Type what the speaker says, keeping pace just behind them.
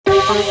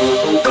Hey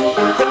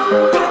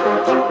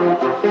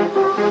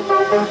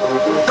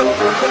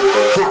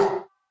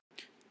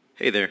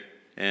there,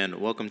 and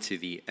welcome to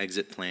the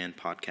Exit Plan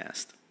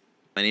podcast.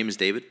 My name is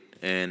David,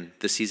 and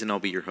this season I'll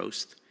be your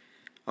host.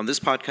 On this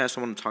podcast,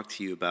 I want to talk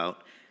to you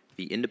about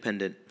the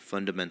Independent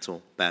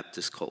Fundamental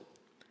Baptist Cult.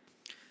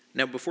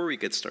 Now, before we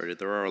get started,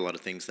 there are a lot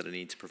of things that I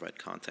need to provide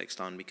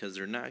context on because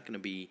they're not going to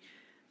be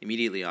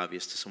immediately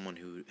obvious to someone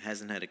who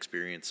hasn't had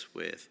experience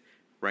with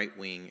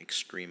right-wing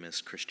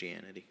extremist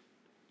Christianity.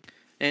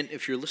 And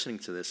if you're listening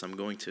to this, I'm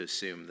going to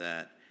assume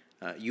that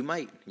you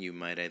might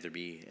either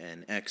be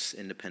an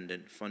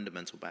ex-independent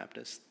fundamental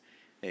Baptist,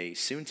 a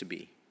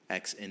soon-to-be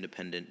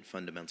ex-independent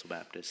fundamental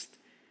Baptist,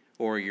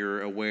 or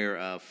you're aware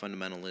of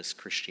fundamentalist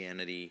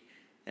Christianity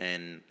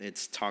and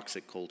its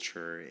toxic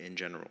culture in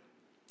general.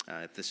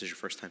 If this is your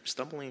first time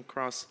stumbling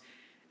across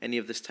any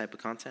of this type of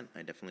content,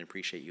 I definitely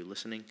appreciate you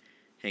listening.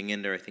 Hang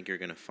in there. I think you're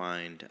going to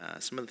find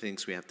some of the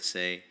things we have to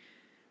say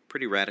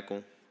pretty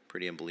radical,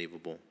 pretty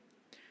unbelievable.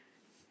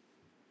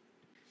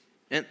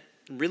 And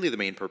really the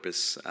main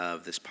purpose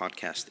of this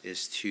podcast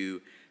is to,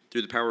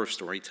 through the power of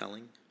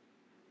storytelling,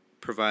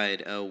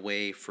 provide a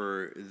way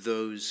for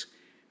those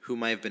who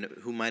might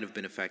have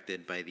been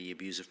affected by the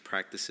abusive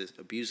practices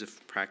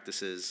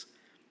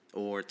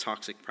or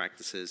toxic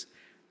practices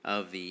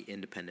of the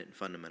Independent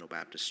Fundamental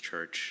Baptist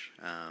Church.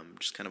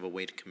 Just kind of a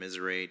way to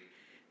commiserate,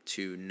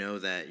 to know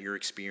that your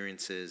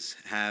experiences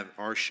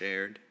are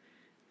shared,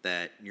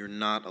 that you're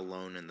not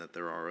alone, and that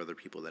there are other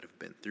people that have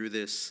been through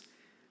this,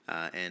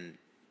 and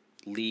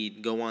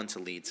go on to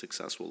lead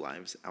successful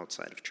lives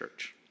outside of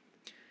church.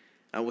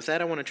 With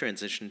that, I want to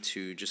transition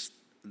to just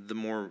the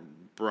more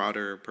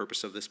broader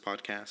purpose of this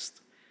podcast.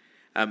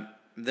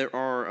 There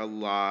are a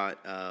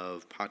lot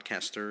of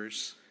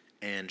podcasters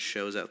and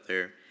shows out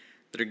there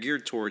that are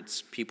geared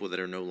towards people that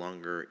are no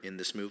longer in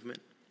this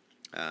movement,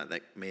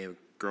 that may have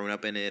grown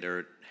up in it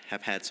or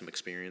have had some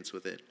experience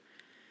with it.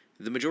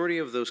 The majority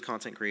of those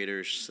content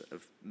creators,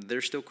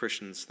 they're still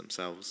Christians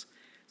themselves,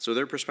 so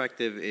their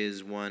perspective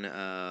is one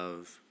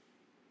of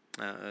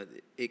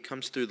it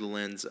comes through the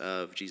lens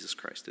of Jesus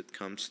Christ. It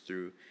comes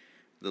through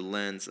the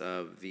lens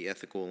of the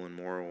ethical and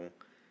moral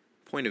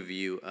point of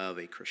view of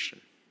a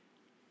Christian.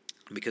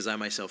 Because I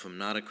myself am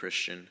not a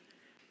Christian,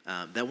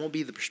 that won't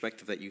be the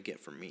perspective that you get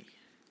from me.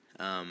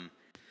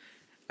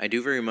 I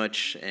do very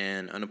much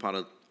and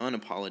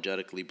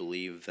unapologetically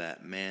believe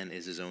that man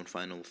is his own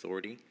final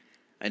authority.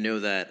 I know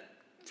that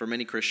for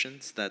many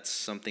Christians, that's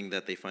something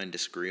that they find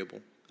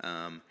disagreeable.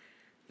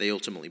 They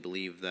ultimately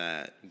believe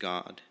that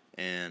God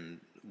and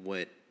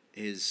what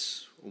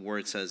his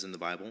word says in the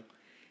Bible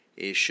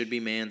should be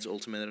man's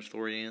ultimate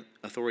authority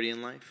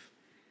in life.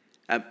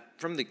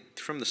 From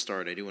the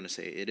start, I do want to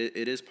say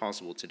it is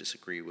possible to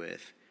disagree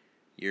with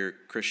your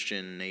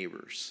Christian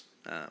neighbors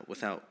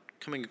without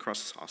coming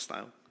across as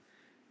hostile.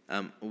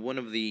 I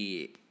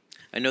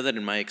know that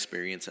in my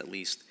experience, at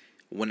least,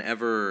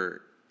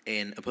 whenever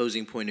an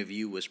opposing point of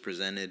view was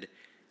presented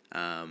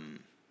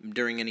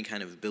during any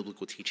kind of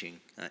biblical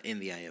teaching in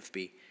the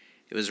IFB,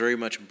 it was very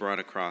much brought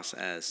across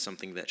as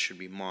something that should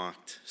be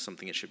mocked,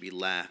 something that should be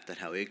laughed at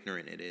how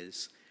ignorant it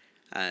is.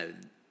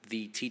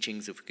 The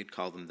teachings, if we could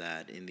call them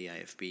that, in the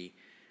IFB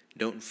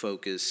don't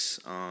focus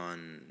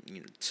on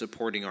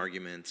supporting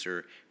arguments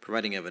or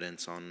providing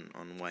evidence on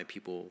why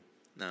people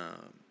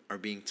are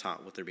being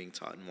taught what they're being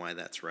taught and why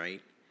that's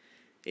right.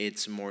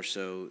 It's more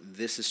so,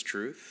 this is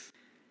truth,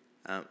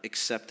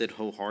 accepted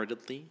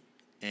wholeheartedly,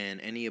 and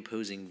any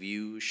opposing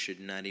view should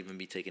not even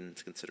be taken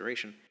into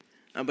consideration.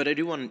 But I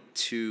do want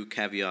to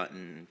caveat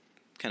and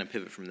kind of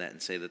pivot from that and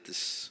say that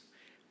this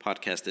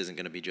podcast isn't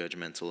going to be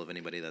judgmental of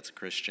anybody that's a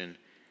Christian.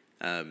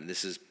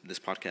 This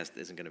podcast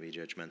isn't going to be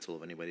judgmental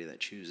of anybody that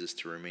chooses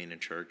to remain in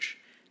church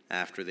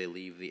after they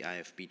leave the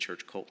IFB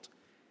church cult.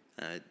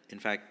 In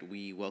fact,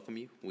 we welcome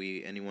you.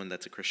 Anyone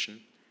that's a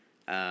Christian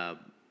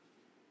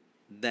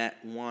that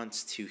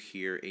wants to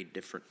hear a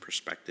different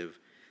perspective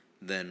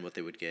than what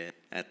they would get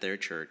at their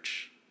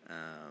church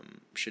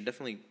should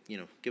definitely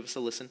give us a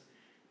listen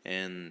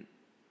and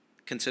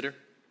consider,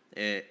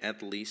 at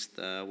the least,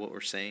 what we're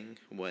saying,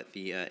 what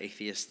the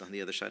atheists on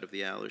the other side of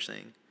the aisle are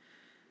saying.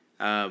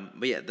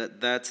 But yeah,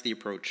 that's the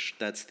approach,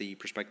 that's the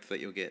perspective that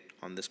you'll get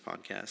on this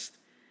podcast.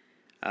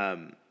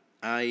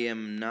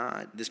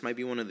 This might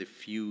be one of the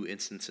few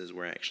instances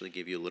where I actually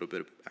give you a little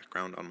bit of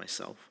background on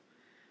myself.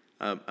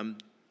 I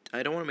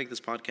don't want to make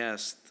this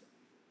podcast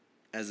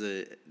as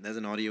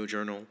an audio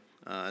journal,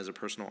 as a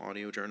personal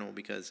audio journal,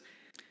 because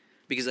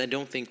I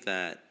don't think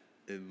that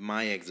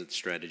my exit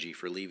strategy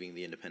for leaving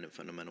the Independent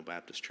Fundamental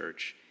Baptist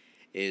Church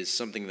is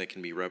something that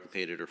can be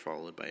replicated or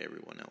followed by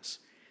everyone else.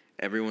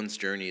 Everyone's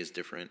journey is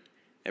different.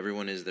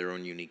 Everyone is their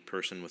own unique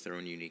person with their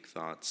own unique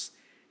thoughts.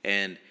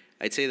 And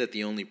I'd say that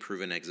the only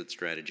proven exit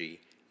strategy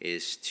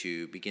is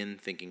to begin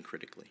thinking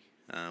critically.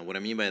 What I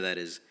mean by that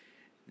is,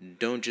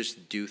 don't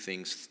just do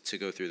things to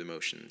go through the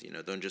motions.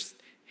 Don't just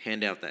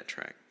hand out that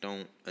tract.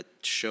 Don't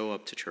show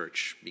up to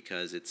church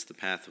because it's the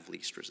path of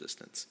least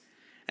resistance.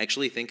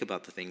 Actually think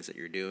about the things that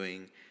you're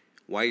doing,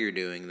 why you're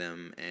doing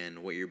them, and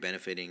what you're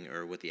benefiting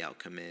or what the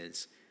outcome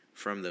is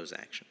from those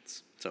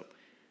actions. So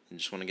I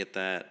just want to get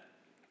that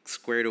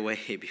squared away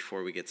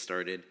before we get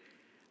started.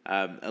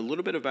 A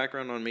little bit of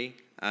background on me.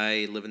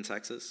 I live in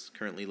Texas,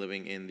 currently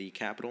living in the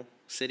capital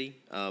city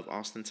of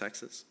Austin,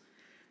 Texas.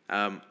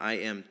 I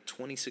am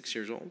 26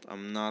 years old.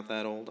 I'm not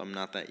that old. I'm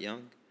not that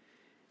young.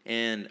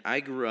 And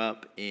I grew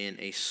up in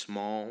a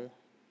small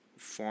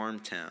farm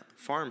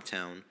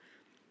town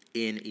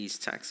in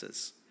East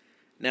Texas.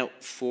 Now,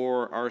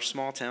 for our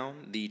small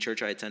town, the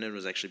church I attended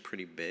was actually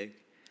pretty big.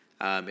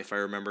 If I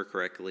remember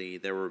correctly,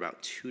 there were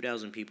about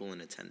 2,000 people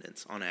in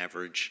attendance on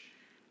average,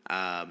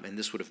 and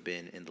this would have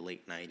been in the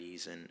late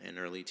 90s and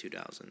early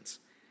 2000s.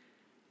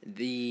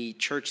 The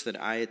church that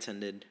I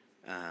attended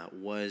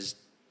was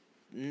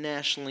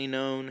nationally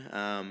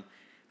known.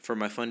 For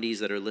my fundies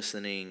that are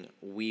listening,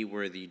 we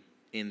were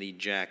in the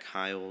Jack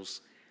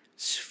Hyles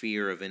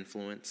sphere of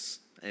influence,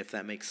 if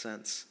that makes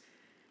sense.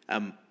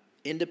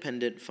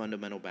 Independent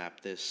fundamental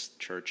Baptist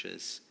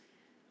churches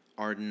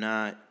are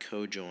not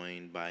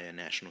co-joined by a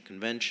national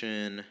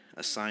convention,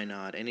 a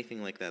synod,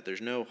 anything like that. There's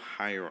no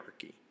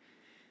hierarchy.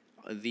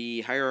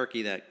 The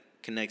hierarchy that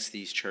connects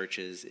these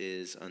churches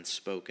is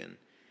unspoken.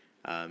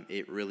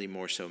 It really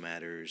more so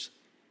matters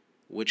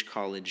which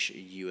college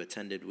you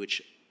attended,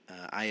 which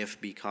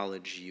IFB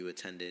college you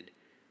attended,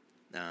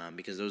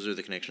 because those are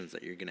the connections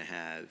that you're going to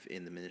have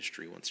in the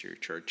ministry once your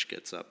church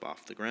gets up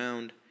off the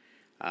ground.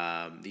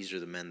 These are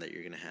the men that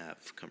you're going to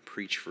have come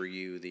preach for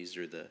you. These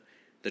are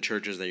the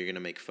churches that you're going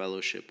to make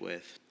fellowship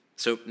with.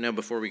 So now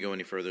before we go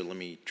any further, let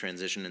me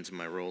transition into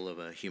my role of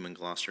a human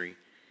glossary.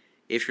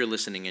 If you're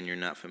listening and you're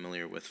not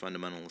familiar with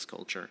fundamentalist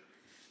culture,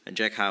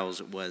 Jack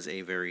Hyles was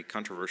a very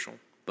controversial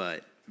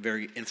but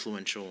very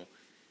influential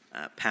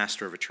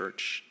pastor of a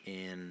church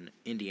in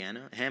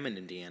Indiana, Hammond,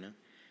 Indiana,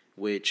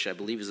 which I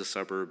believe is a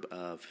suburb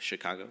of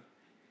Chicago.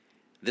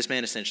 This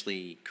man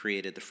essentially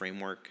created the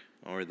framework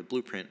or the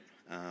blueprint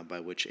by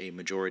which a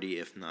majority,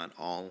 if not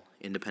all,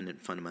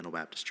 independent fundamental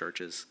Baptist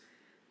churches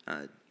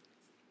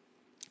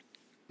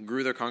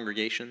grew their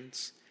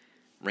congregations,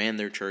 ran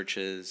their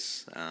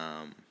churches.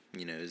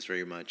 Is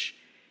very much,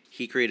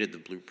 he created the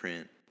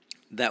blueprint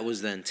that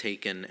was then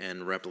taken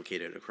and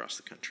replicated across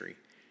the country.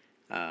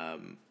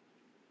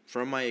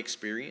 From my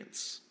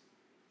experience,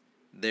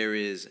 there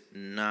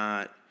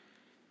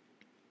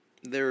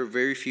are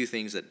very few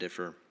things that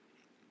differ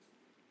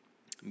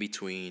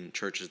between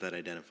churches that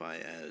identify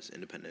as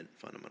independent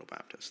fundamental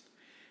Baptist.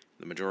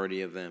 The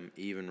majority of them,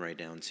 even right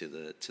down to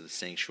the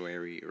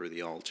sanctuary or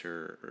the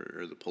altar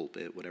or the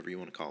pulpit, whatever you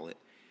want to call it,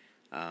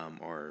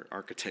 are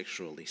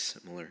architecturally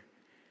similar.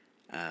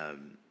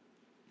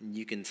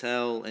 You can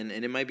tell, and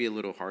it might be a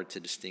little hard to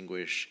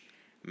distinguish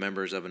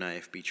members of an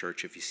IFB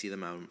church if you see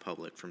them out in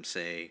public from,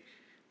 say,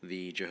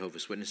 the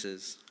Jehovah's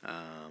Witnesses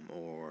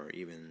or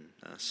even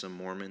some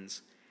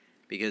Mormons,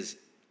 because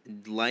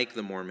like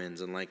the Mormons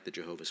and like the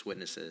Jehovah's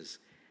Witnesses,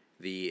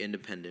 the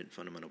independent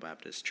fundamental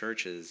Baptist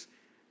churches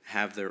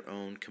have their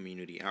own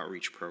community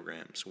outreach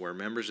programs where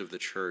members of the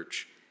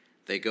church,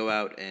 they go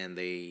out and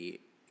they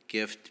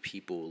gift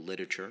people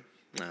literature,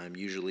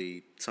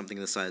 usually something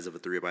the size of a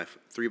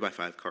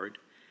 3x5 card,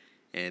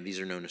 and these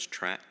are known as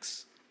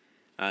tracts.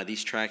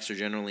 These tracts are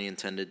generally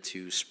intended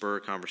to spur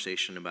a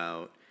conversation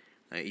about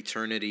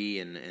eternity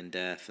and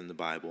death in the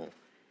Bible,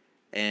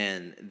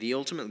 and the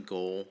ultimate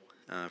goal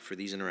for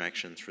these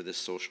interactions, for this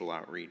social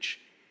outreach,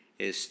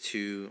 is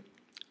to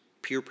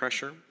peer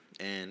pressure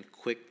and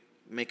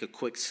make a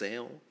quick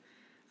sale,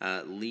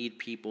 lead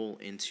people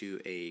into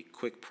a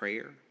quick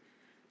prayer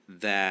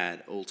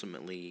that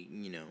ultimately,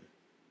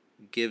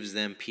 gives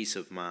them peace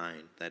of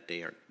mind that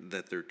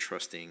they're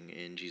trusting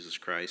in Jesus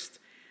Christ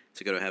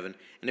to go to heaven.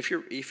 And if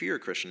you're a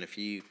Christian, if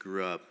you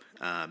grew up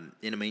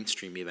in a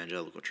mainstream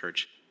evangelical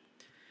church,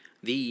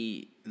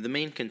 the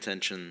main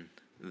contention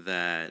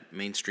that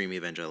mainstream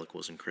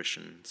evangelicals and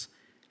Christians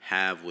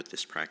have with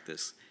this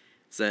practice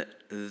is that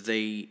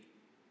they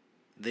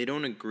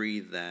don't agree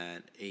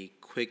that a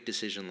quick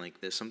decision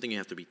like this, something you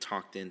have to be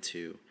talked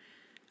into,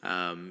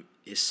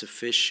 is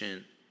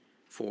sufficient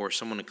for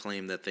someone to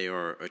claim that they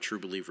are a true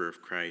believer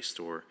of Christ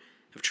or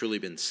have truly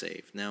been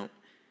saved. Now,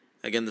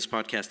 again, this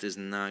podcast is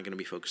not going to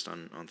be focused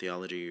on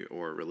theology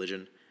or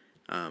religion,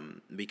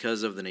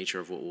 because of the nature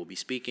of what we'll be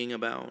speaking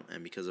about,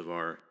 and because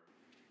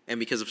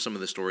of some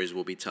of the stories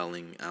we'll be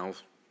telling. I'll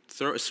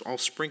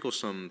sprinkle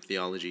some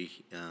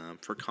theology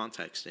for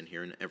context in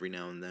here and every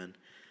now and then,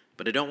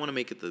 but I don't want to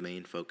make it the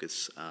main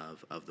focus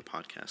of the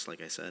podcast,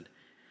 like I said.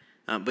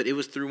 But it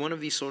was through one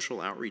of these social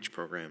outreach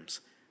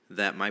programs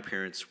that my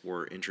parents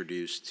were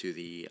introduced to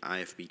the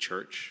IFB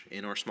church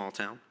in our small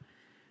town.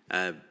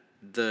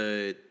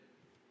 The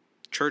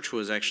church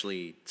was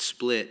actually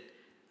split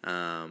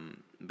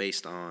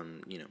based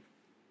on,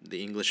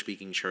 the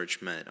English-speaking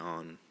church met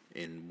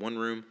in one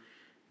room,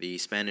 the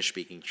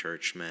Spanish-speaking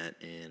church met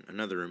in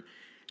another room.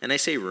 And I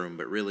say room,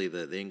 but really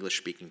the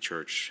English-speaking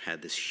church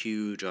had this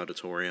huge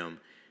auditorium,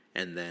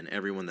 and then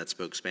everyone that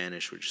spoke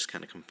Spanish was just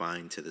kind of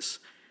confined to this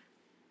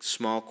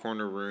small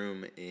corner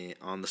room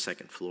on the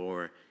second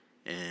floor,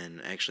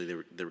 and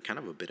actually they were kind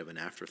of a bit of an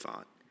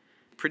afterthought.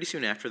 pretty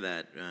soon after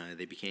that,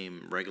 they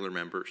became regular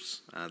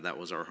members. That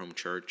was our home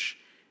church.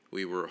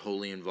 We were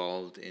wholly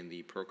involved in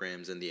the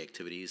programs and the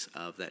activities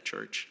of that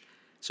church.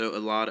 So a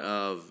lot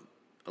of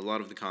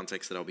the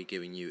context that I'll be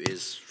giving you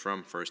is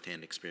from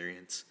firsthand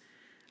experience.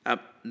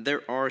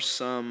 There are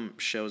some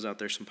shows out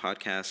there, some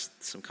podcasts,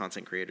 some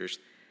content creators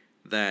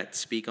that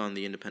speak on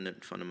the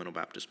independent fundamental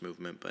Baptist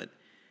movement, but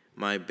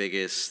my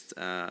biggest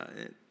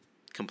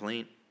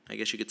complaint, I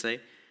guess you could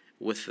say,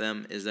 with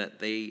them is that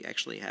they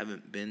actually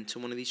haven't been to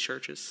one of these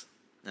churches.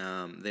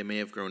 They may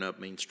have grown up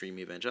mainstream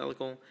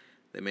evangelical.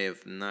 They may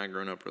have not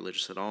grown up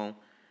religious at all.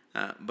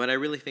 But I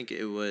really think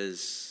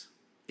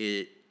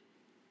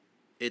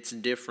it's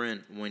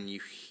different when you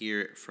hear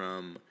it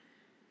from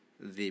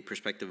the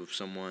perspective of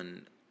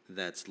someone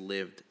that's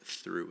lived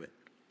through it.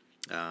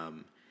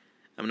 I'm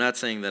not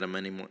saying that I'm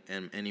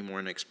any more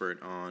an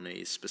expert on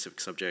a specific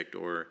subject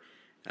or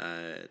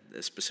a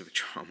specific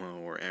trauma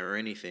or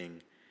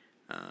anything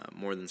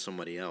more than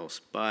somebody else,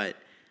 but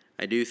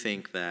I do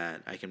think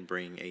that I can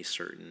bring a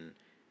certain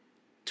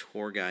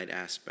tour guide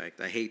aspect.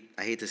 I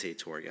hate to say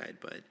tour guide,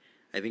 but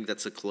I think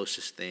that's the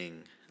closest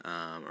thing,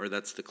 or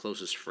that's the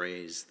closest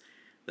phrase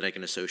that I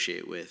can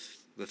associate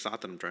with the thought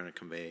that I'm trying to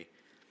convey.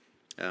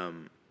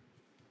 But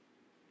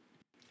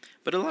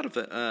a lot of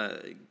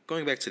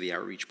going back to the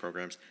outreach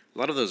programs, a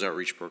lot of those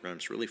outreach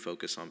programs really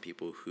focus on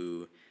people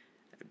who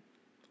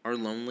are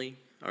lonely,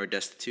 are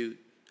destitute.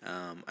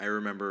 I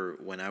remember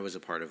when I was a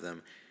part of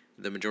them,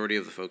 the majority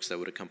of the folks that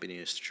would accompany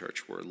us to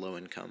church were low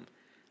income.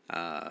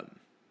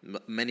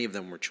 Many of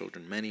them were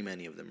children.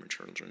 Many of them were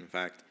children. In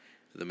fact,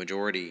 the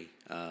majority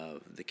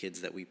of the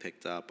kids that we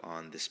picked up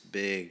on this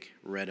big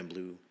red and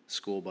blue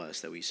school bus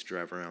that we used to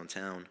drive around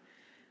town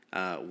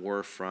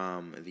were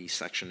from the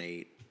Section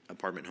 8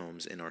 apartment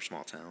homes in our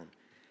small town.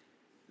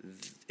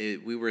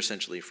 We were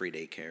essentially free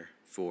daycare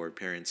for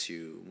parents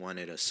who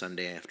wanted a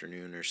Sunday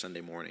afternoon or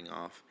Sunday morning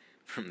off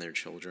from their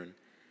children.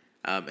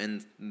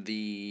 And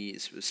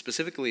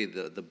specifically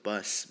the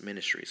bus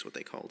ministry is what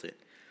they called it.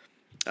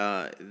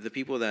 The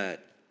people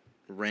that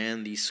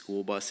ran these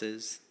school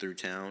buses through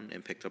town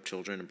and picked up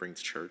children and bring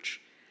to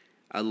church,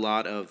 a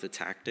lot of the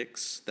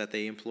tactics that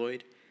they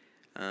employed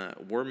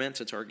were meant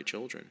to target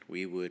children.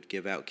 We would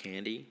give out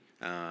candy.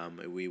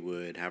 We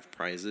would have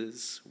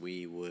prizes.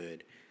 We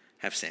would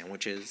have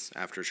sandwiches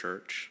after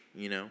church,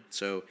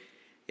 So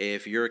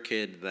if you're a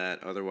kid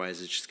that otherwise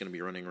is just going to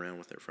be running around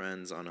with their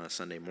friends on a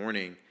Sunday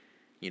morning,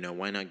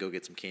 why not go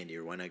get some candy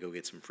or why not go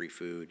get some free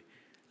food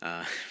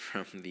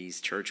from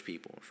these church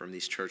people, from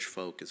these church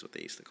folk is what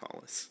they used to call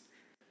us.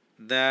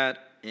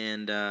 That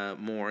and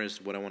more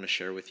is what I want to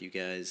share with you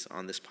guys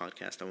on this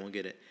podcast. I won't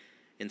get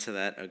into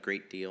that a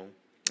great deal.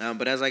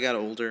 But as I got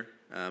older,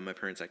 my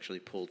parents actually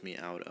pulled me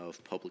out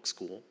of public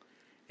school,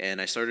 and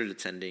I started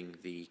attending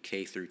the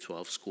K through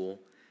 12 school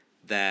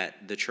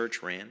that the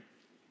church ran.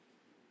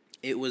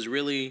 It was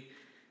really,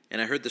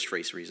 and I heard this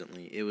phrase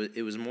recently,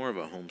 it was more of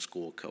a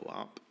homeschool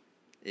co-op.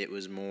 It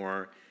was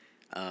more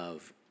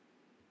of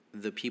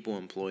the people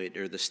employed,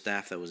 or the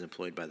staff that was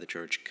employed by the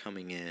church,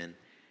 coming in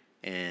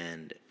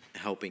and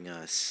helping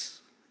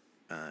us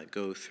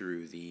go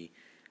through the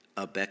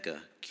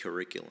Abeka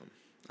curriculum.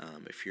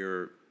 If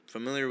you're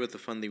familiar with the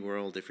Fundy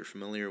world, if you're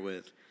familiar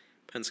with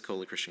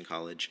Pensacola Christian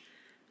College,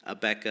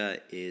 Abeka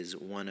is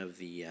one of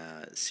the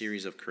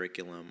series of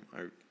curriculum,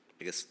 or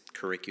I guess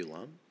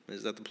curriculum,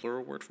 is that the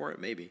plural word for it?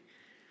 Maybe.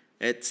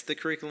 It's the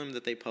curriculum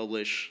that they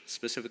publish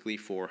specifically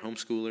for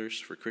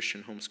homeschoolers, for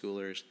Christian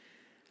homeschoolers,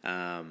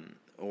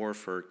 or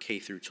for K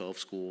through 12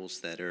 schools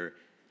that are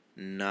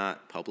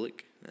not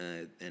public.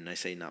 And I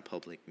say not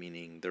public,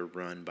 meaning they're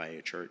run by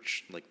a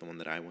church like the one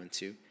that I went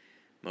to.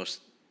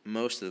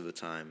 Most of the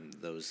time,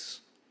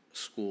 those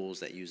schools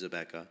that use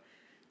Abeka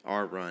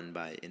are run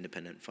by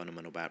independent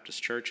fundamental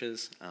Baptist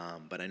churches,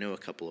 but I know a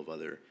couple of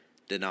other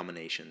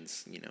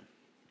denominations,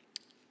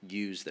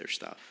 use their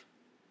stuff.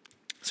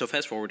 So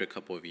fast forward a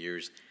couple of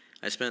years,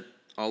 I spent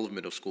all of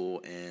middle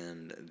school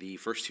and the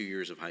first 2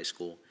 years of high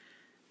school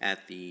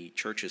at the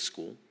church's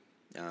school.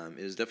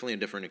 It was definitely a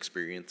different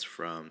experience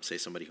from, say,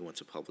 somebody who went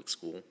to public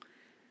school.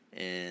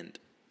 And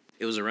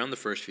it was around the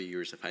first few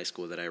years of high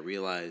school that I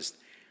realized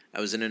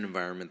I was in an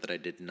environment that I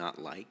did not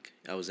like.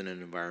 I was in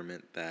an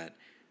environment that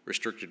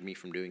restricted me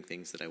from doing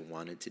things that I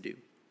wanted to do.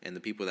 And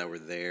the people that were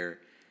there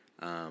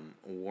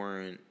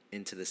weren't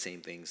into the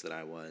same things that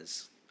I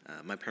was.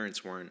 My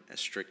parents weren't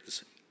as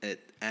strict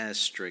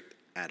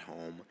at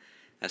home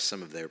as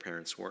some of their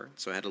parents were.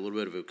 So I had a little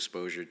bit of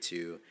exposure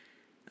to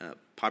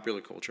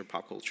popular culture,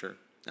 pop culture.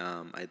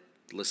 I'd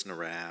listen to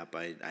rap.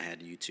 I had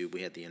YouTube.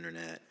 We had the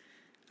internet.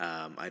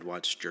 I'd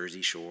watch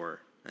Jersey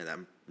Shore. And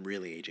I'm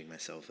really aging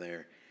myself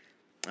there.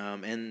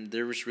 And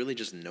there was really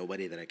just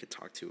nobody that I could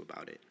talk to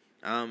about it.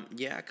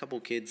 A couple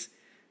kids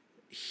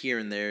here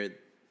and there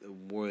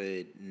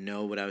would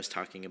know what I was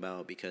talking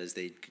about because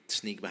they'd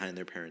sneak behind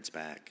their parents'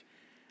 back.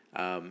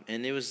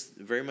 And it was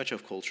very much a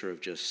culture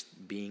of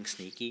just being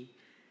sneaky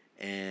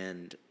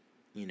and,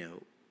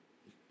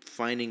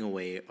 finding a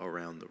way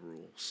around the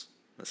rules,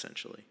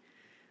 essentially.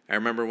 I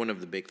remember one of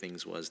the big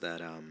things was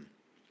that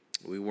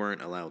we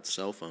weren't allowed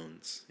cell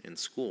phones in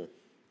school,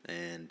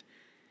 and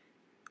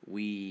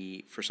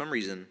we, for some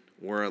reason,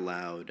 were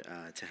allowed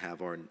to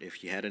have our,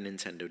 if you had a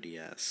Nintendo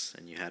DS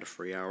and you had a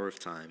free hour of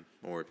time,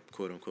 or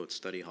quote unquote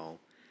study hall,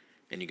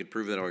 and you could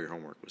prove that all your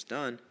homework was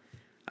done,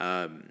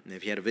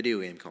 if you had a video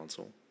game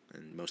console,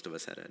 and most of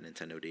us had a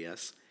Nintendo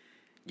DS,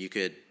 you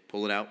could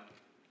pull it out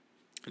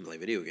and play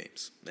video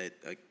games.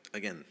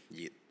 Again,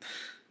 you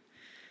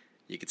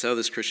could tell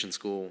this Christian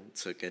school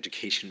took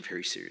education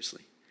very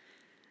seriously.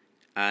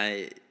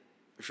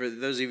 For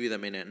those of you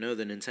that may not know,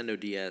 the Nintendo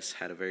DS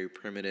had a very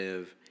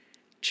primitive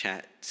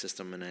chat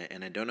system,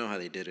 and I don't know how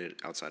they did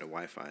it outside of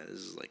Wi-Fi. This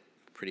is like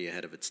pretty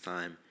ahead of its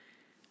time.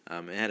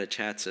 It had a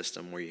chat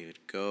system where you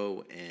could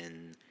go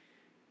and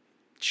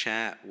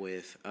chat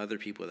with other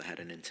people that had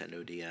a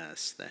Nintendo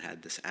DS, that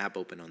had this app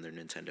open on their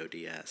Nintendo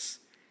DS,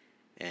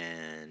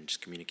 and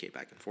just communicate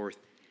back and forth.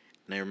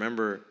 And I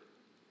remember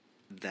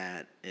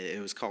that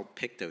it was called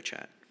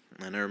PictoChat.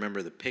 And I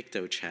remember the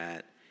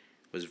PictoChat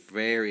was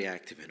very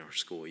active in our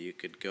school. You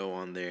could go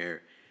on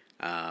there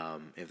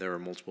if there were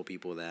multiple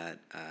people that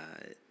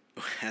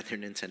had their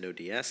Nintendo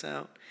DS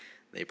out.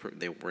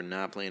 They were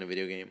not playing a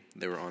video game.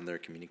 They were on there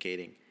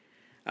communicating.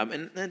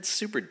 And that's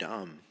super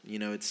dumb.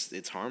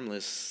 It's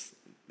harmless.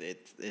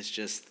 It's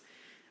just,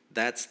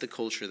 that's the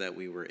culture that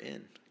we were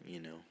in.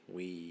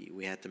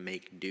 We had to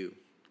make do,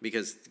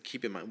 because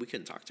keep in mind, we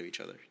couldn't talk to each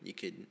other. You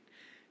could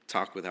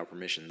talk without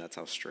permission. That's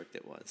how strict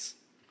it was.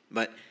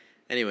 But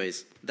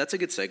anyways, that's a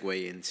good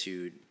segue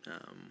into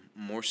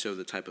more so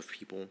the type of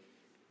people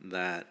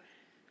that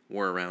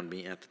were around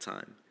me at the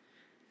time.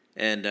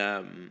 And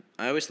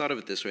I always thought of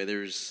it this way.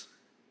 There's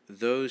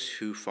those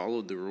who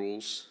followed the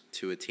rules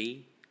to a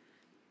T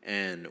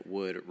and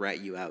would rat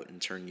you out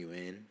and turn you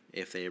in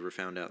if they ever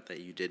found out that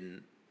you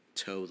didn't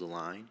toe the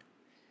line.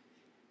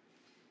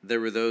 There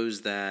were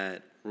those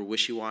that were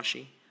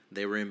wishy-washy.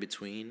 They were in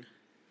between.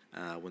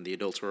 When the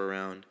adults were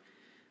around,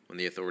 when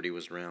the authority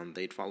was around,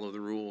 they'd follow the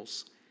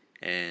rules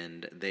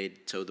and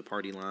they'd toe the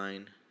party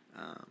line.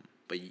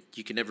 But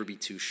you can never be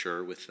too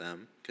sure with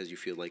them, because you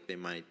feel like they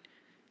might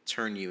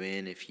turn you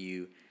in if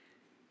you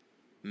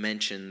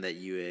mentioned that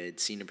you had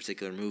seen a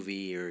particular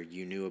movie or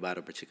you knew about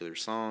a particular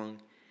song.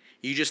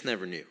 You just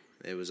never knew.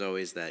 It was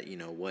always that,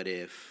 what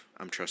if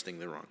I'm trusting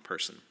the wrong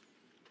person?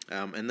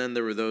 And then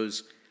there were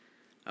those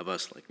of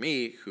us like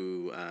me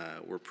who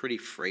were pretty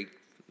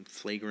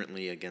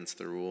flagrantly against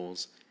the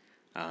rules,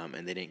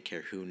 and they didn't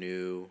care who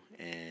knew.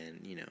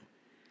 And,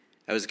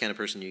 I was the kind of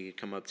person you could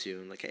come up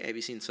to and like, hey, have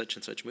you seen such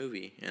and such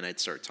movie? And I'd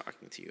start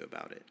talking to you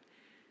about it.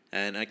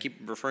 And I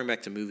keep referring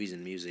back to movies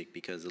and music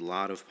because a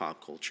lot of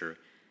pop culture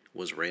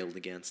was railed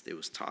against. It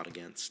was taught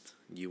against.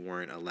 You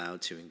weren't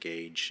allowed to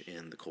engage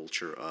in the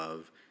culture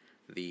of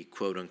the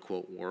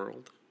quote-unquote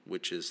world,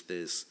 which is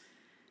this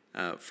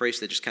phrase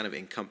that just kind of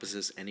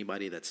encompasses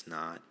anybody that's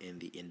not in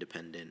the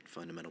independent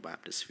fundamental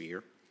Baptist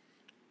sphere.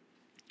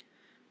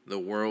 The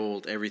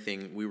world,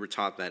 everything, we were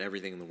taught that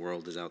everything in the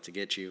world is out to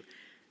get you.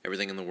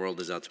 Everything in the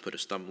world is out to put a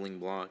stumbling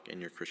block in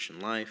your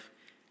Christian life.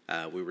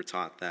 We were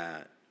taught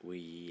that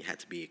we had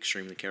to be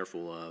extremely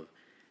careful of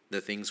the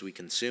things we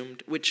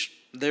consumed, which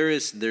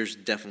there's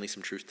definitely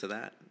some truth to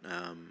that.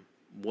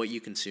 What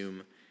you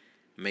consume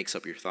makes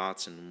up your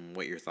thoughts, and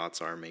what your thoughts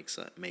are make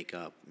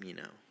up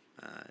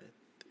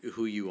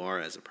who you are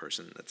as a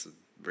person. That's a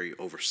very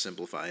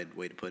oversimplified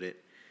way to put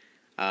it.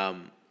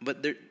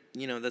 But there,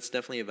 that's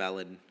definitely a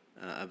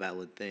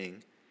valid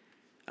thing.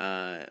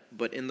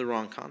 But in the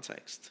wrong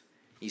context.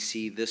 You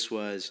see, this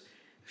was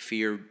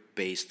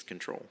fear-based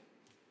control.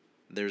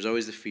 There's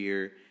always the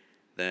fear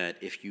that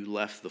if you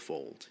left the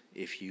fold,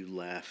 if you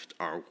left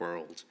our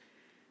world,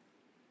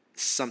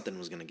 something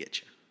was going to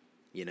get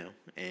you,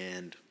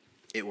 And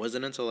it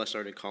wasn't until I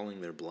started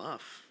calling their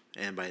bluff,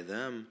 and by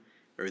them,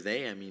 or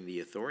they, I mean the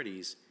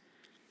authorities,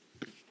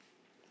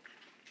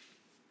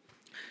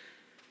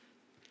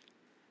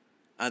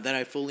 that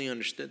I fully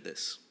understood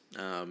this.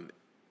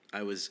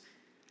 I was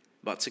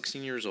about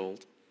 16 years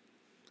old.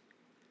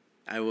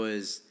 I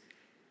was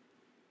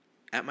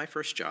at my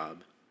first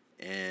job,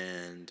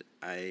 and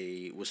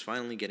I was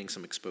finally getting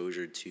some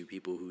exposure to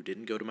people who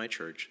didn't go to my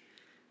church,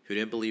 who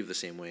didn't believe the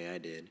same way I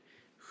did,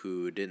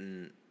 who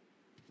didn't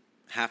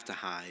have to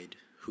hide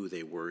who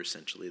they were,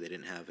 essentially. They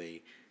didn't have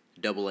a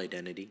double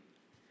identity.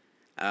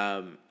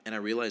 And I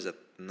realized that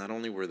not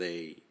only were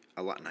they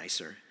a lot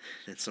nicer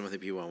than some of the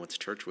people I went to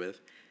church with,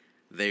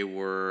 they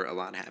were a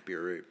lot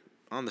happier.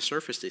 On the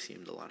surface, they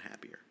seemed a lot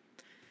happier.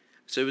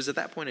 So it was at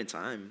that point in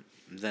time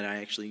that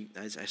I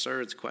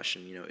started to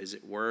question, is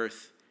it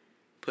worth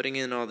putting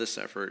in all this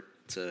effort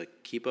to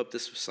keep up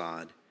this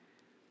facade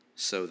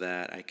so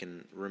that I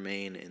can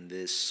remain in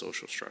this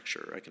social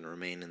structure, I can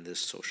remain in this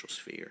social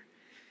sphere?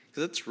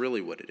 Because that's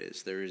really what it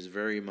is. There is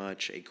very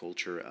much a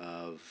culture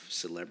of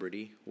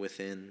celebrity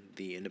within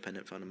the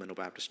Independent Fundamental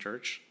Baptist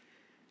Church,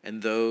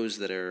 and those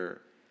that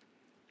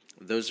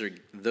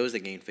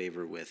gain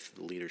favor with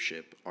the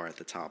leadership are at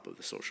the top of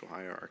the social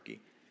hierarchy,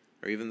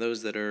 or even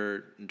those that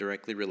are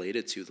directly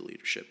related to the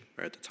leadership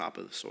are at the top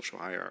of the social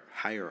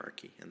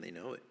hierarchy, and they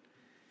know it.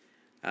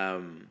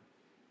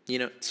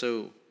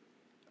 So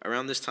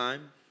around this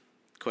time,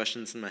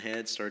 questions in my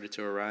head started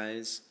to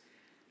arise,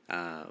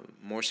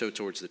 more so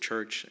towards the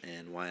church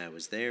and why I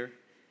was there.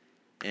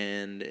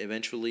 And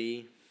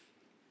eventually,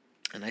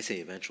 and I say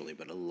eventually,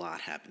 but a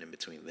lot happened in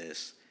between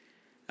this.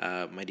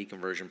 My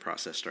deconversion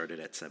process started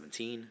at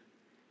 17,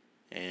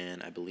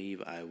 and I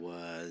believe I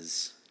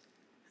was,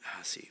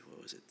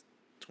 what was it,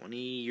 20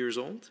 years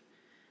old?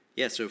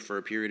 Yeah, so for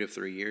a period of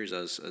 3 years,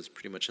 I was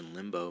pretty much in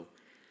limbo.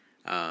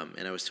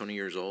 And I was 20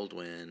 years old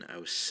when I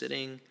was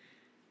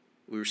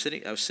I was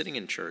sitting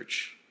in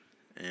church,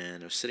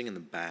 and I was sitting in the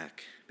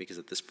back because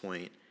at this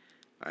point,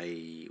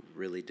 I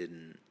really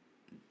didn't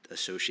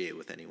associate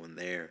with anyone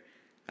there.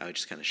 I would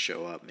just kind of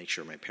show up, make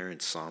sure my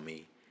parents saw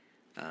me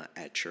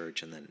at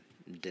church, and then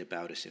dip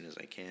out as soon as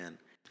I can.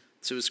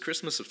 So it was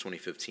Christmas of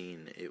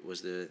 2015. It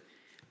was the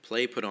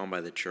play put on by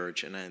the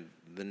church, and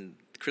the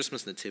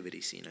Christmas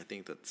nativity scene. I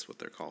think that's what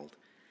they're called.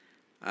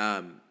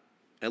 I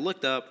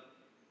looked up.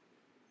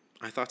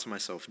 I thought to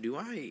myself, do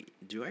I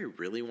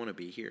really want to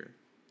be here?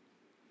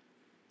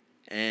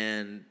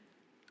 And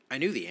I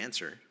knew the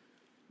answer,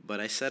 but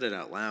I said it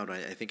out loud. I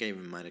think I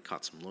even might have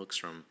caught some looks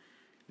from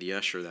the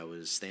usher that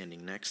was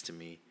standing next to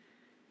me.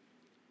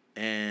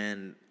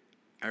 And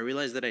I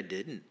realized that I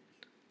didn't.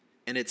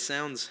 And it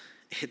sounds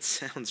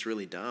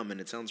really dumb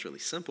and it sounds really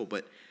simple,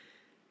 but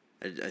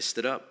I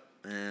stood up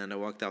and I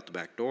walked out the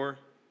back door,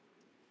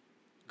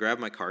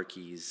 grabbed my car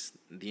keys.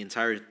 The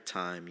entire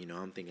time,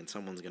 I'm thinking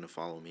someone's going to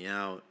follow me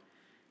out.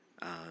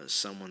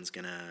 Someone's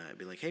going to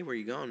be like, hey, where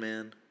you going,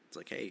 man? It's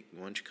like, hey,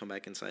 why don't you come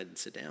back inside and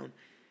sit down?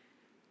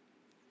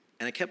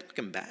 And I kept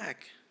looking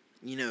back,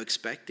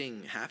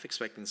 half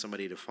expecting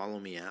somebody to follow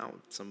me out,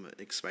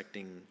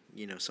 expecting,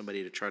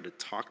 somebody to try to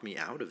talk me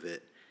out of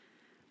it.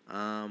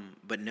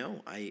 But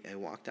no, I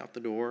walked out the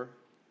door.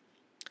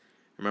 I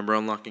remember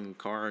unlocking the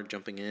car,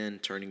 jumping in,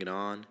 turning it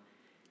on.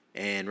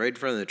 And right in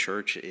front of the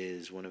church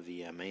is one of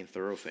the main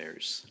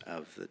thoroughfares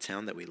of the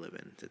town that we live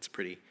in. It's a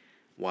pretty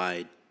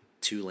wide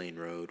 2-lane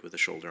road with a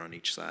shoulder on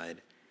each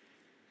side.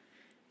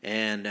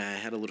 And I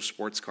had a little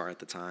sports car at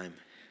the time.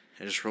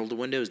 I just rolled the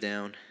windows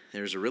down.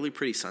 There was a really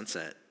pretty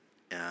sunset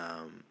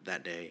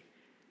that day.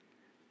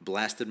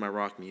 Blasted my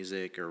rock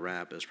music or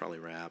rap. It was probably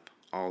rap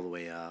all the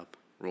way up.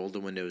 Rolled the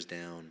windows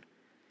down.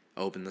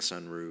 Opened the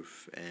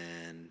sunroof.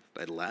 And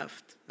I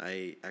left.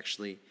 I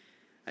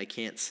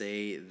can't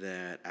say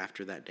that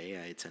after that day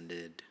I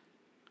attended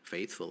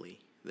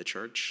faithfully the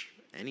church,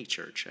 any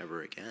church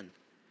ever again.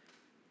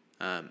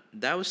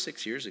 That was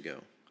 6 years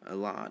ago. A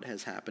lot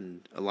has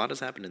happened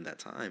in that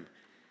time.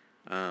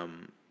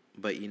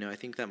 But I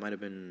think that might have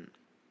been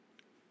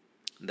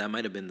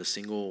the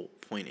single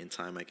point in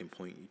time I can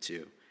point you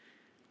to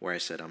where I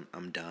said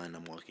I'm done.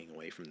 I'm walking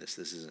away from this.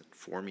 This isn't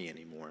for me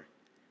anymore.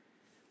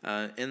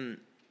 And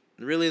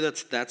really,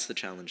 that's the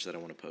challenge that I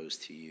want to pose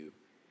to you.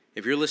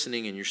 If you're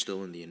listening and you're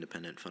still in the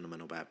Independent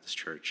Fundamental Baptist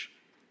Church,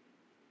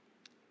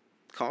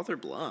 call their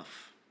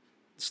bluff.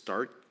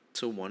 Start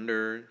to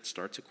wonder.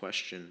 Start to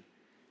question.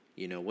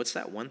 What's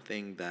that one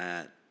thing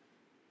that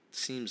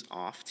seems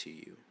off to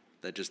you,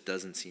 that just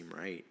doesn't seem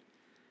right?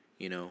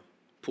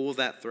 Pull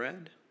that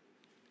thread,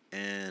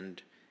 and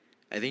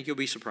I think you'll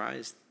be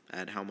surprised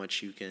at how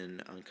much you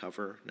can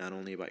uncover, not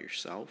only about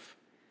yourself,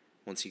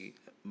 and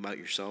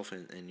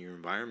your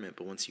environment,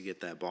 but once you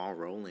get that ball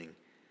rolling,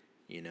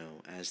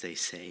 as they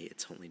say,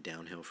 it's only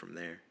downhill from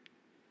there.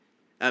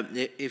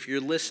 If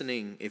you're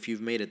listening, if you've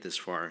made it this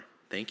far,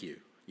 thank you.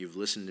 You've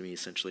listened to me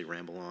essentially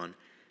ramble on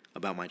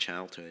about my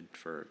childhood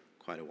for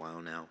quite a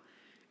while now.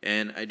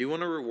 And I do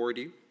want to reward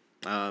you.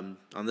 On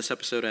this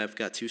episode, I've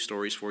got 2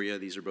 stories for you.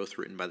 These are both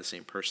written by the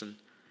same person.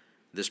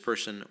 This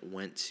person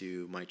went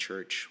to my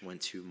church,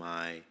 went to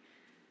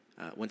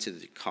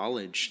the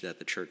college that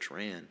the church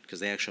ran, because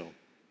they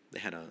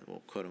had a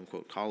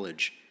quote-unquote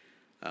college.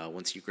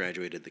 Once you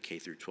graduated the K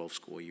through 12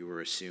 school, you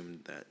were assumed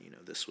that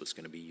this was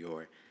going to be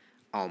your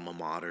alma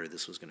mater.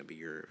 This was going to be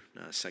your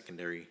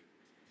secondary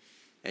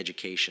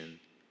education.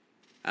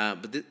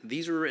 But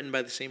these were written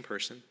by the same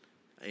person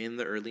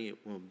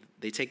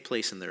they take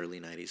place in the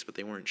early 90s, but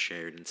they weren't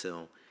shared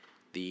until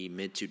the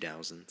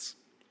mid-2000s.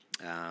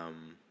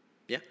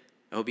 Yeah,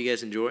 I hope you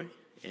guys enjoy,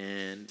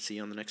 and see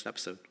you on the next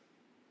episode.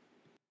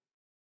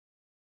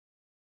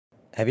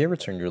 Have you ever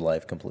turned your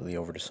life completely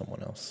over to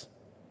someone else?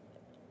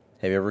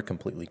 Have you ever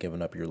completely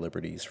given up your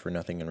liberties for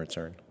nothing in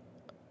return?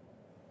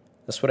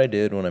 That's what I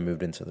did when I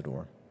moved into the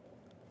dorm.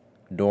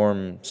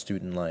 Dorm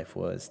student life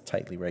was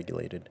tightly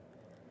regulated.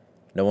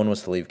 No one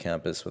was to leave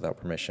campus without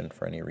permission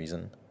for any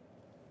reason.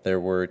 There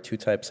were 2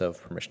 types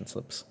of permission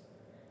slips.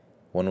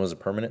 One was a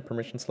permanent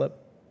permission slip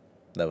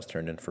that was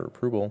turned in for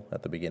approval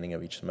at the beginning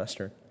of each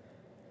semester.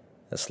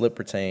 A slip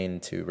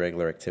pertained to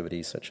regular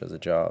activities such as a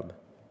job.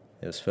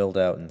 It was filled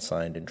out and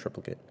signed in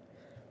triplicate.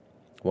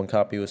 1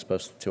 copy was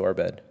posted to our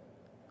bed.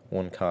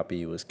 1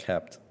 copy was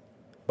kept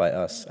by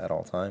us at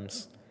all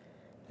times.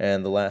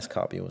 And the last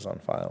copy was on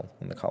file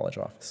in the college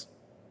office.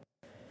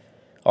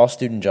 All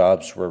student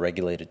jobs were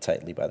regulated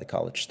tightly by the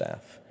college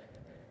staff.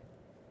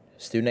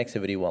 Student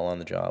activity while on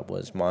the job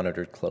was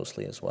monitored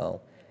closely as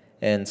well,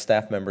 and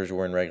staff members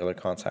were in regular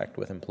contact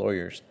with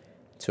employers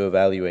to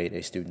evaluate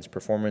a student's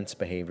performance,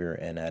 behavior,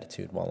 and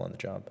attitude while on the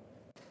job.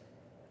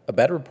 A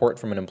bad report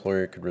from an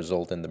employer could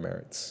result in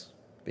demerits.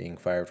 Being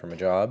fired from a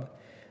job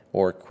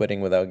or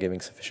quitting without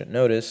giving sufficient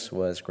notice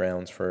was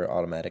grounds for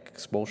automatic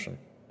expulsion.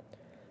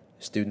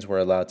 Students were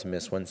allowed to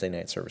miss Wednesday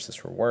night services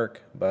for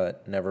work,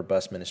 but never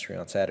bus ministry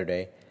on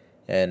Saturday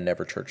and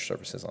never church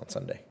services on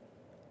Sunday.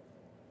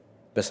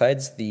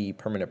 Besides the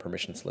permanent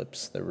permission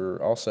slips, there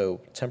were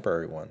also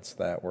temporary ones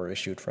that were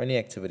issued for any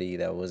activity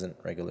that wasn't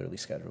regularly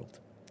scheduled.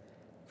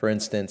 For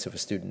instance, if a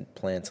student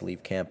planned to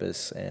leave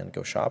campus and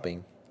go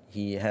shopping,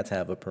 he had to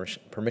have a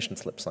permission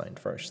slip signed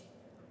first.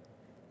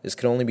 This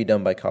could only be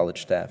done by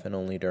college staff and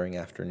only during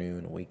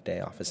afternoon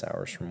weekday office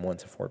hours from 1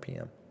 to 4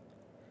 p.m.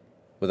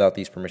 Without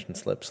these permission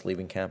slips,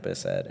 leaving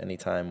campus at any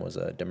time was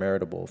a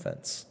demeritable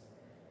offense.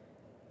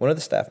 One of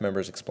the staff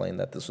members explained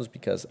that this was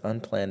because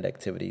unplanned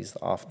activities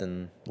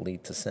often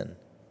lead to sin.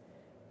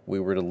 We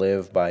were to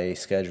live by a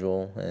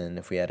schedule, and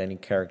if we had any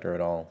character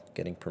at all,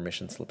 getting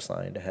permission slips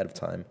signed ahead of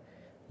time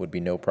would be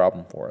no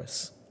problem for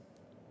us.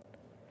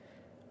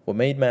 What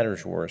made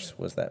matters worse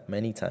was that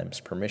many times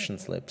permission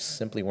slips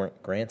simply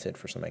weren't granted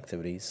for some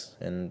activities,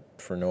 and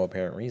for no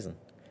apparent reason.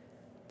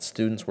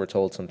 Students were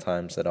told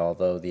sometimes that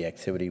although the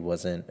activity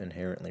wasn't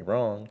inherently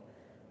wrong,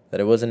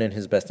 that it wasn't in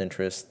his best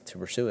interest to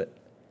pursue it.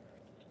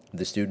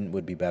 The student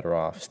would be better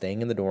off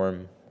staying in the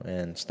dorm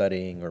and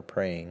studying or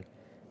praying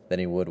than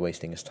he would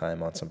wasting his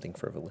time on something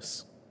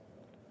frivolous.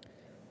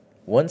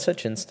 One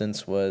such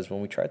instance was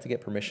when we tried to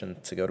get permission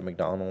to go to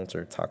McDonald's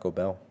or Taco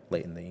Bell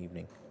late in the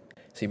evening.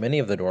 See, many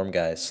of the dorm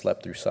guys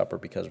slept through supper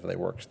because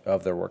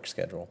of their work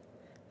schedule,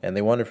 and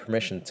they wanted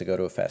permission to go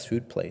to a fast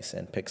food place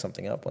and pick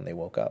something up when they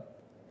woke up.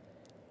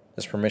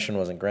 This permission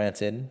wasn't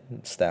granted.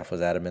 Staff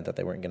was adamant that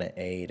they weren't going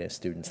to aid a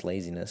student's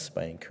laziness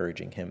by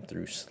encouraging him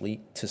to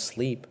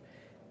sleep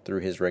through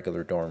his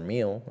regular dorm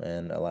meal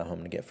and allow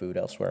him to get food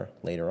elsewhere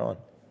later on.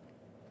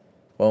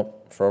 Well,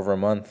 for over a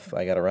month,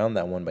 I got around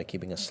that one by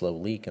keeping a slow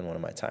leak in one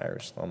of my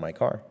tires on my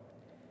car.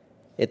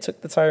 It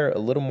took the tire a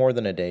little more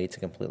than a day to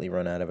completely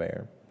run out of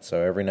air,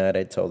 so every night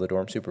I'd tell the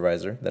dorm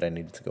supervisor that I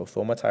needed to go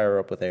fill my tire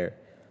up with air,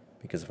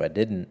 because if I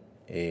didn't,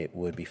 it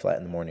would be flat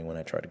in the morning when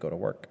I tried to go to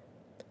work.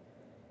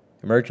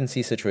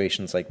 Emergency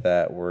situations like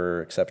that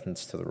were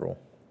exceptions to the rule.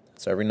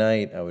 So every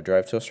night I would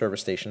drive to a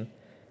service station,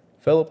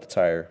 fill up the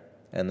tire,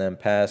 and then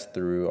pass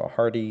through a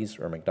Hardee's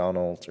or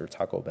McDonald's or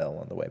Taco Bell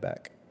on the way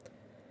back.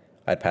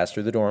 I'd pass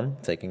through the dorm,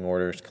 taking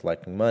orders,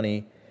 collecting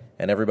money,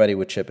 and everybody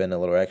would chip in a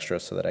little extra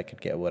so that I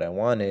could get what I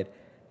wanted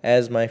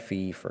as my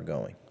fee for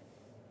going.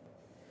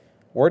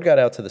 Word got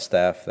out to the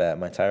staff that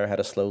my tire had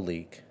a slow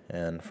leak,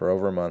 and for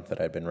over a month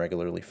that I'd been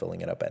regularly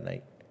filling it up at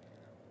night.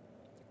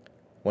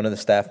 One of the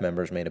staff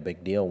members made a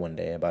big deal one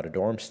day about a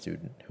dorm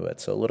student who had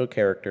so little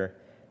character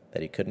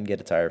that he couldn't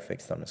get a tire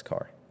fixed on his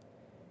car.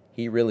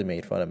 He really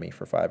made fun of me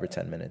for 5 or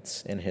 10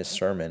 minutes in his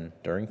sermon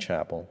during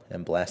chapel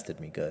and blasted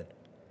me good.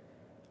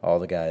 All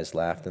the guys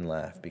laughed and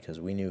laughed because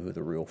we knew who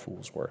the real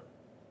fools were.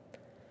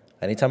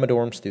 Anytime a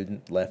dorm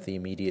student left the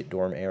immediate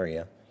dorm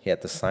area, he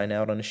had to sign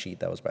out on a sheet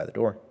that was by the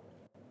door.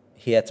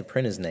 He had to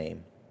print his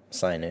name,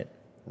 sign it,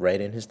 write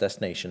in his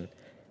destination,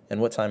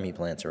 and what time he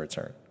planned to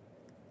return.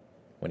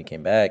 When he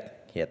came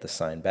back, he had to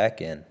sign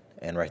back in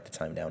and write the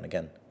time down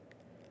again.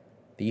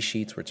 These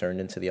sheets were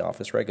turned into the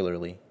office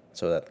regularly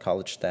so that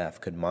college staff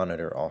could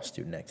monitor all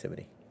student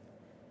activity.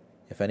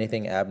 If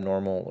anything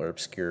abnormal or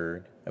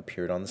obscured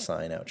appeared on the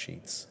sign-out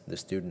sheets, the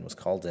student was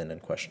called in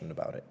and questioned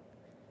about it.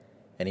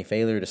 Any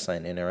failure to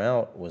sign in or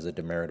out was a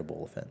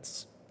demeritable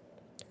offense.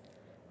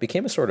 It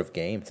became a sort of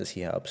game to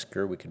see how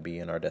obscure we could be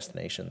in our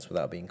destinations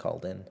without being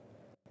called in.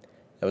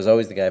 I was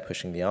always the guy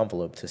pushing the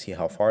envelope to see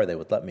how far they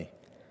would let me.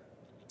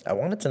 I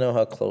wanted to know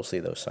how closely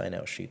those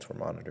sign-out sheets were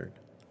monitored,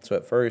 so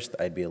at first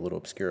I'd be a little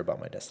obscure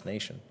about my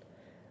destination.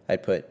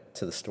 I'd put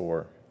to the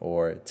store,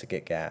 or to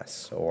get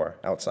gas, or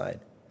outside.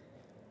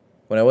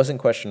 When I wasn't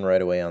questioned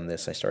right away on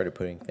this, I started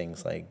putting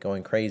things like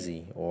going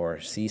crazy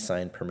or see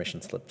signed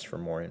permission slips for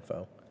more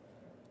info.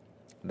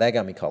 That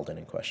got me called in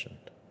and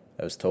questioned.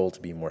 I was told to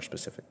be more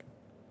specific.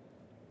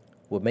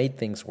 What made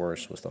things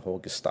worse was the whole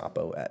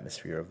Gestapo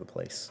atmosphere of the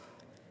place.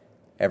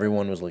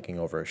 Everyone was looking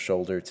over his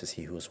shoulder to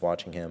see who was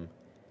watching him.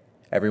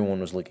 Everyone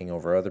was looking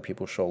over other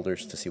people's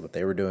shoulders to see what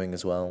they were doing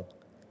as well.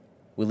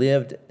 We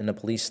lived in a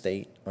police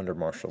state under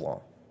martial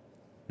law.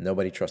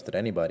 Nobody trusted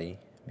anybody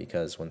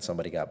because when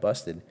somebody got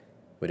busted,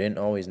 we didn't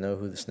always know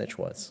who the snitch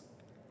was.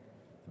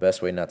 The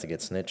best way not to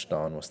get snitched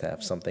on was to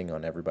have something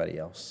on everybody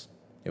else.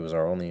 It was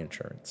our only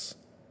insurance.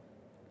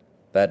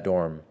 That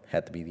dorm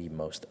had to be the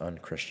most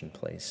unchristian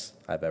place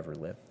I've ever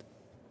lived.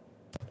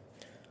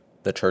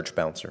 The church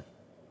bouncer.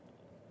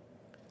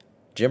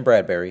 Jim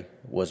Bradbury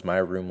was my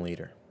room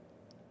leader.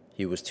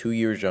 He was 2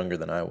 years younger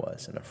than I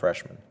was and a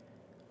freshman,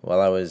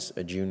 while I was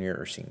a junior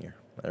or senior.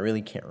 I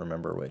really can't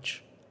remember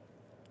which.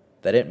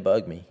 That didn't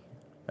bug me.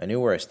 I knew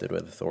where I stood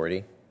with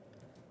authority.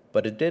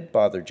 But it did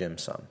bother Jim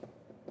some.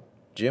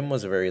 Jim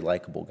was a very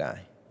likable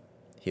guy.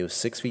 He was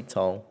 6 feet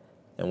tall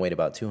and weighed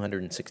about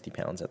 260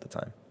 pounds at the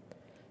time.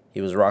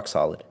 He was rock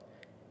solid.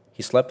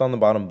 He slept on the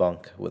bottom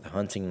bunk with a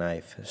hunting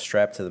knife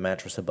strapped to the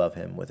mattress above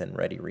him within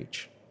ready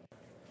reach.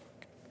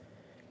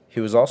 He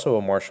was also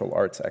a martial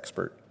arts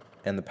expert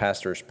and the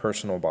pastor's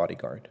personal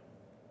bodyguard.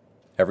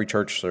 Every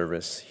church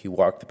service, he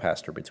walked the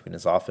pastor between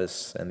his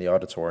office and the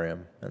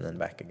auditorium and then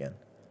back again.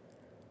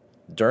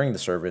 During the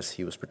service,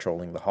 he was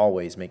patrolling the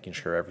hallways, making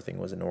sure everything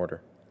was in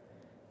order.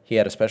 He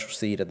had a special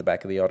seat at the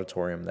back of the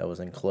auditorium that was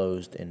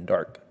enclosed in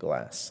dark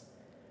glass.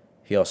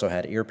 He also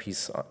had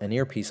an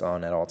earpiece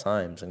on at all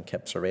times and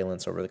kept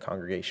surveillance over the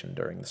congregation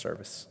during the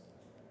service.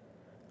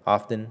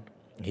 Often,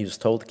 he was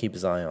told to keep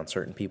his eye on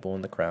certain people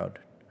in the crowd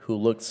who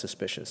looked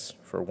suspicious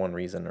for one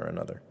reason or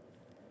another.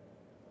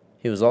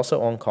 He was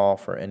also on call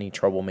for any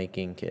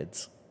troublemaking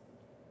kids.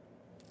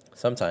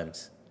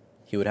 Sometimes,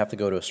 he would have to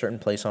go to a certain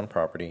place on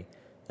property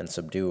and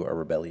subdue a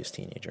rebellious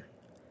teenager.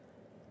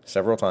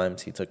 Several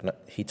times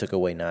he took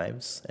away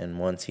knives, and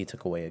once he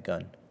took away a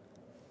gun.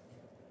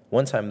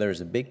 One time there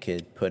was a big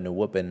kid putting a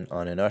whooping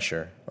on an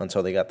usher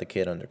until they got the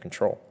kid under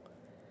control.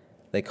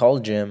 They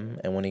called Jim,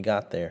 and when he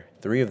got there,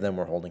 3 of them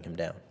were holding him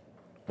down.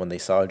 When they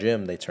saw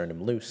Jim, they turned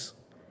him loose.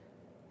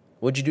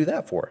 "What'd you do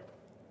that for?"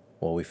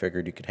 "Well, we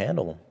figured you could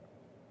handle him."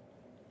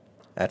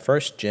 At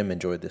first, Jim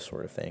enjoyed this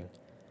sort of thing,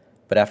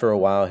 but after a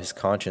while, his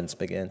conscience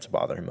began to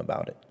bother him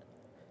about it.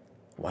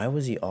 Why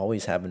was he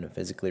always having to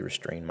physically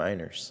restrain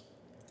minors?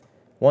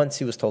 Once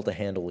he was told to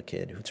handle a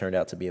kid who turned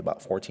out to be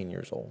about 14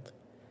 years old.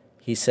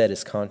 He said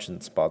his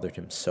conscience bothered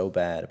him so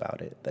bad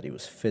about it that he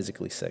was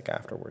physically sick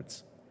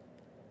afterwards.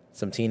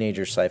 Some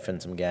teenagers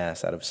siphoned some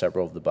gas out of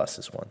several of the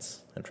buses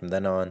once, and from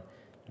then on,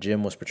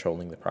 Jim was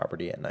patrolling the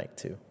property at night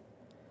too.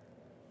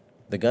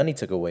 The gun he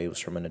took away was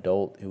from an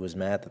adult who was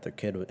mad that their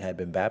kid had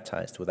been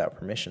baptized without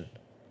permission.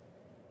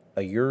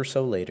 A year or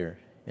so later,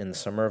 in the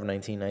summer of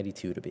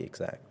 1992 to be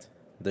exact,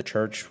 the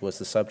church was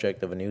the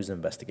subject of a news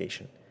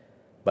investigation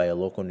by a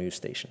local news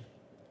station,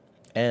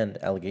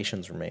 and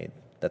allegations were made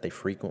that they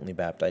frequently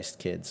baptized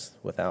kids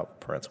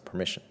without parental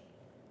permission.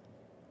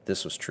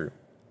 This was true.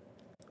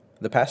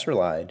 The pastor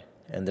lied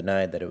and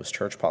denied that it was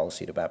church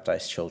policy to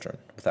baptize children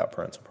without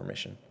parental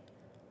permission.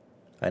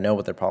 I know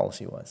what their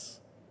policy was.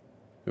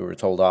 We were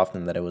told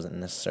often that it wasn't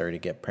necessary to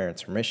get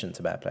parents' permission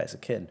to baptize a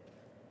kid.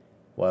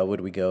 Why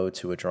would we go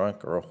to a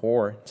drunk or a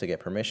whore to get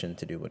permission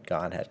to do what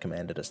God had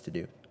commanded us to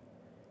do?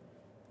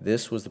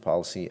 This was the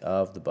policy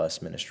of the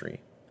bus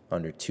ministry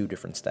under 2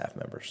 different staff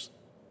members.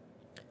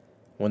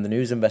 When the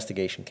news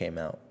investigation came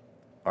out,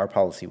 our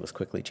policy was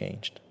quickly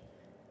changed.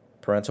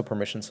 Parental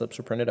permission slips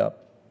were printed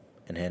up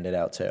and handed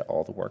out to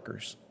all the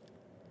workers.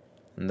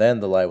 And then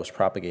the lie was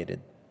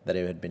propagated that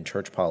it had been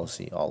church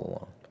policy all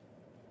along.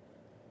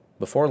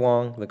 Before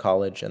long, the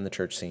college and the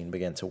church scene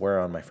began to wear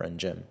on my friend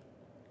Jim.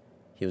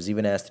 He was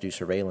even asked to do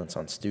surveillance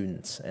on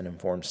students and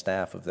inform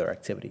staff of their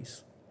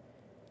activities.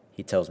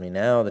 He tells me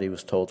now that he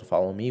was told to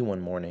follow me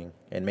one morning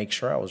and make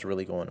sure I was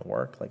really going to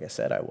work like I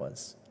said I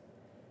was.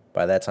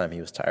 By that time,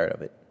 he was tired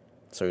of it,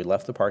 so he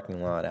left the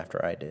parking lot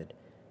after I did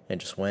and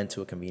just went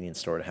to a convenience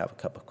store to have a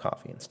cup of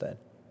coffee instead.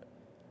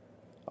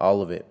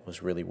 All of it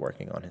was really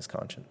working on his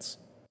conscience.